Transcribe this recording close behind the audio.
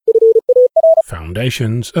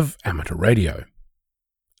Foundations of Amateur Radio.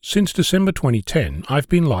 Since December 2010, I've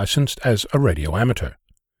been licensed as a radio amateur.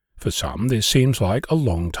 For some, this seems like a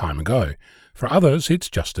long time ago. For others, it's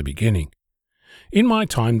just the beginning. In my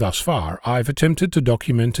time thus far, I've attempted to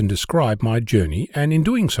document and describe my journey, and in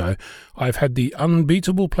doing so, I've had the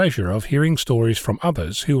unbeatable pleasure of hearing stories from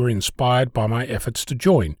others who were inspired by my efforts to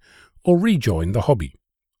join or rejoin the hobby.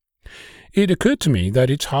 It occurred to me that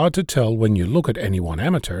it's hard to tell when you look at any one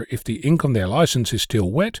amateur if the ink on their license is still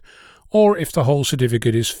wet or if the whole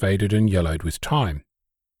certificate is faded and yellowed with time.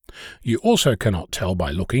 You also cannot tell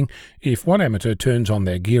by looking if one amateur turns on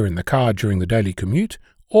their gear in the car during the daily commute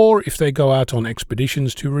or if they go out on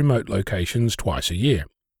expeditions to remote locations twice a year.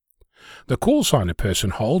 The call sign a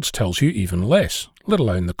person holds tells you even less, let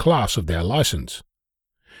alone the class of their license.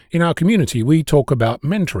 In our community, we talk about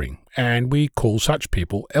mentoring, and we call such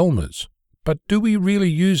people Elmers. But do we really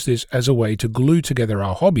use this as a way to glue together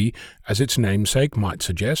our hobby, as its namesake might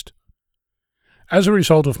suggest? As a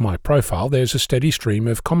result of my profile, there's a steady stream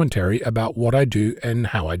of commentary about what I do and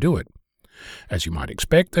how I do it. As you might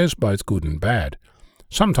expect, there's both good and bad,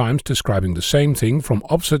 sometimes describing the same thing from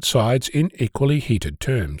opposite sides in equally heated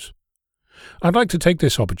terms. I'd like to take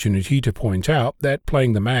this opportunity to point out that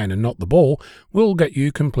playing the man and not the ball will get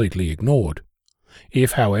you completely ignored.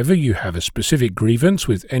 If, however, you have a specific grievance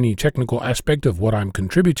with any technical aspect of what I'm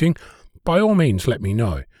contributing, by all means let me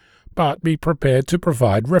know, but be prepared to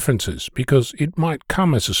provide references, because it might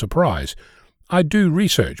come as a surprise. I do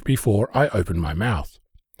research before I open my mouth.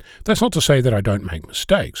 That's not to say that I don't make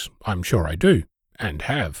mistakes. I'm sure I do, and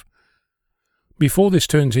have. Before this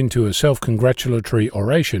turns into a self-congratulatory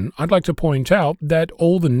oration, I'd like to point out that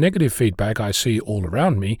all the negative feedback I see all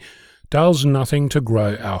around me does nothing to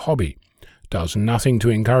grow our hobby, does nothing to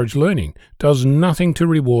encourage learning, does nothing to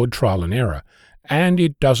reward trial and error, and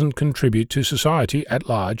it doesn't contribute to society at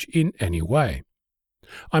large in any way.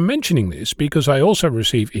 I'm mentioning this because I also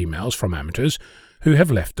receive emails from amateurs who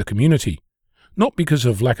have left the community, not because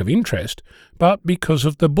of lack of interest, but because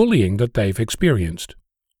of the bullying that they've experienced.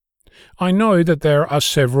 I know that there are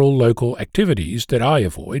several local activities that I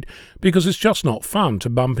avoid because it's just not fun to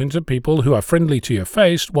bump into people who are friendly to your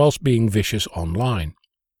face whilst being vicious online.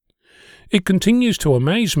 It continues to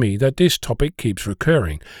amaze me that this topic keeps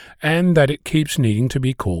recurring, and that it keeps needing to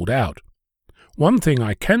be called out. One thing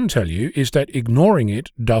I can tell you is that ignoring it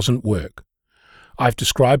doesn't work. I've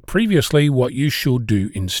described previously what you should do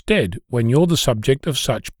instead when you're the subject of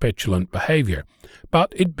such petulant behaviour,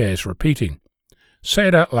 but it bears repeating. Say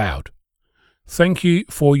it out loud. Thank you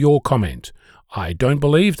for your comment. I don't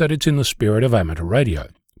believe that it's in the spirit of amateur radio.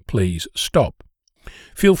 Please stop.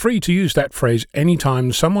 Feel free to use that phrase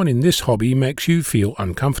anytime someone in this hobby makes you feel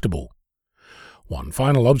uncomfortable. One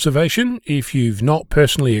final observation, if you've not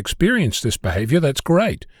personally experienced this behaviour, that's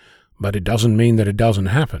great, but it doesn't mean that it doesn't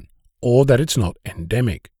happen, or that it's not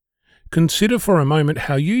endemic. Consider for a moment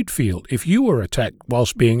how you'd feel if you were attacked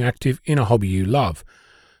whilst being active in a hobby you love,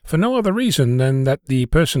 for no other reason than that the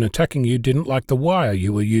person attacking you didn't like the wire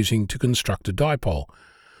you were using to construct a dipole,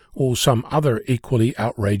 or some other equally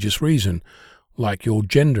outrageous reason, like your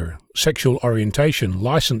gender, sexual orientation,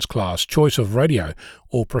 license class, choice of radio,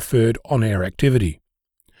 or preferred on-air activity.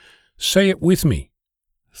 Say it with me.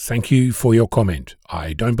 Thank you for your comment.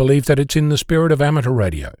 I don't believe that it's in the spirit of amateur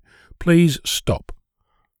radio. Please stop.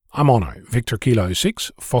 I'm Ono, Victor Kilo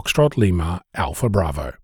 6, Foxtrot Lima, Alpha Bravo.